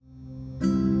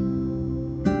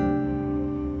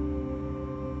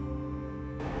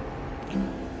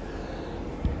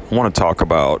I want to talk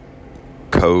about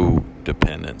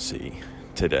codependency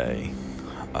today.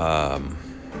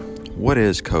 What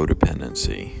is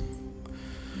codependency?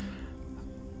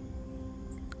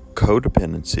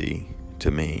 Codependency,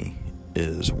 to me,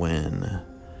 is when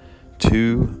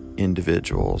two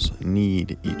individuals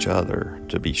need each other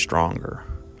to be stronger,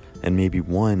 and maybe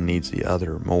one needs the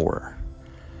other more.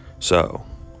 So,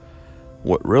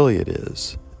 what really it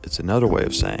is, it's another way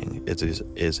of saying it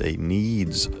is a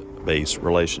needs-based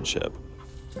relationship.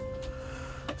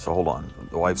 So hold on,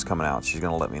 the wife's coming out. She's going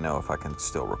to let me know if I can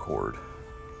still record.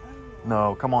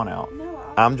 No, come on out.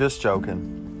 I'm just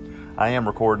joking. I am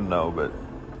recording though, but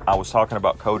I was talking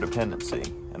about codependency,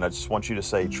 and I just want you to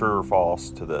say true or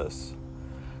false to this.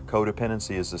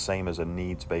 Codependency is the same as a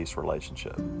needs-based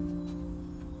relationship.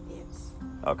 Yes.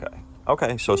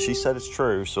 Okay, so she said it's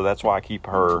true, so that's why I keep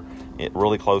her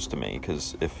really close to me,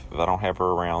 because if I don't have her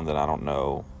around, then I don't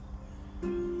know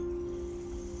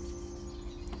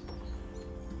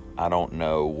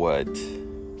what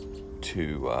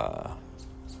to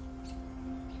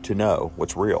know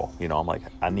what's real. You know,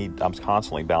 I'm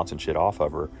constantly bouncing shit off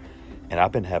of her, and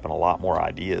I've been having a lot more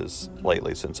ideas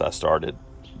lately since I started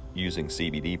using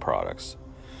CBD products,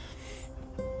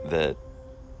 that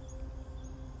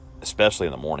especially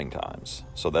in the morning times.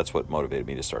 So that's what motivated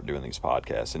me to start doing these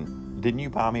podcasts. And didn't you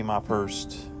buy me my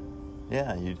first?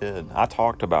 Yeah, you did. I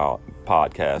talked about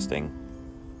podcasting.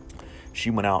 She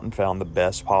went out and found the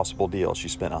best possible deal. She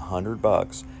spent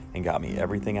 $100 and got me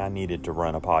everything I needed to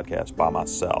run a podcast by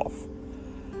myself.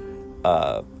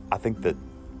 I think that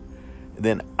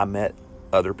then I met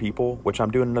other people, which I'm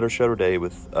doing another show today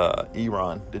with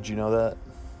Eron. Did you know that?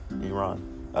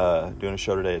 Eron. Doing a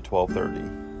show today at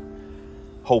 12:30.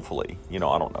 Hopefully, I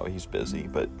don't know. He's busy,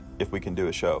 but if we can do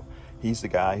a show. He's the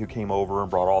guy who came over and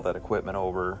brought all that equipment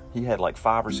over. He had like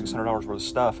 $500 or $600 worth of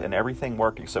stuff, and everything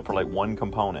worked except for like one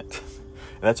component.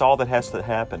 And that's all that has to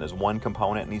happen, is one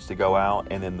component needs to go out,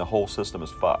 and then the whole system is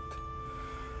fucked.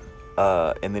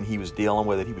 And then he was dealing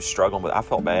with it. He was struggling with it. I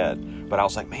felt bad, but I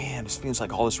was like, man, this feels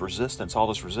like all this resistance.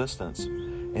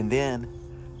 And then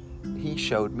he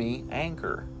showed me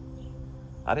Anchor.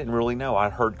 I didn't really know. I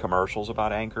heard commercials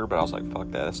about Anchor, but I was like, fuck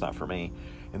that. That's not for me.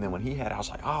 And then when he had it, I was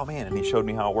like, oh man. And he showed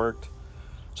me how it worked.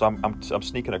 So I'm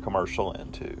sneaking a commercial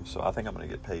in too. So I think I'm going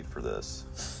to get paid for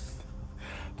this.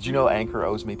 Did you know Anchor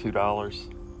owes me $2? No.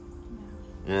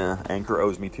 Yeah, Anchor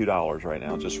owes me $2 right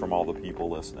now, just from all the people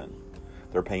listening.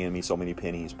 They're paying me so many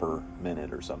pennies per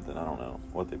minute or something. I don't know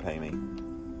what they pay me.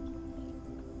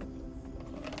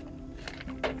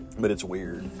 But it's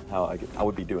weird how I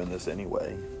would be doing this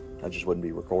anyway. I just wouldn't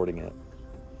be recording it.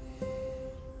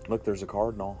 Look, there's a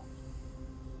cardinal.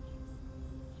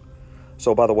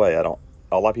 So, by the way, a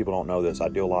lot of people don't know this. I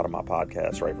do a lot of my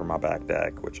podcasts right from my back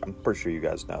deck, which I'm pretty sure you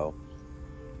guys know.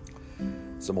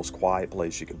 It's the most quiet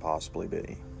place you can possibly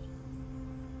be,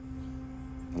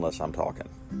 unless I'm talking.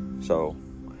 So,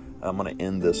 I'm going to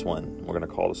end this one. We're going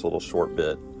to call this a little short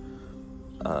bit.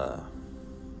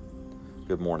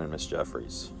 Good morning, Miss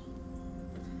Jeffries.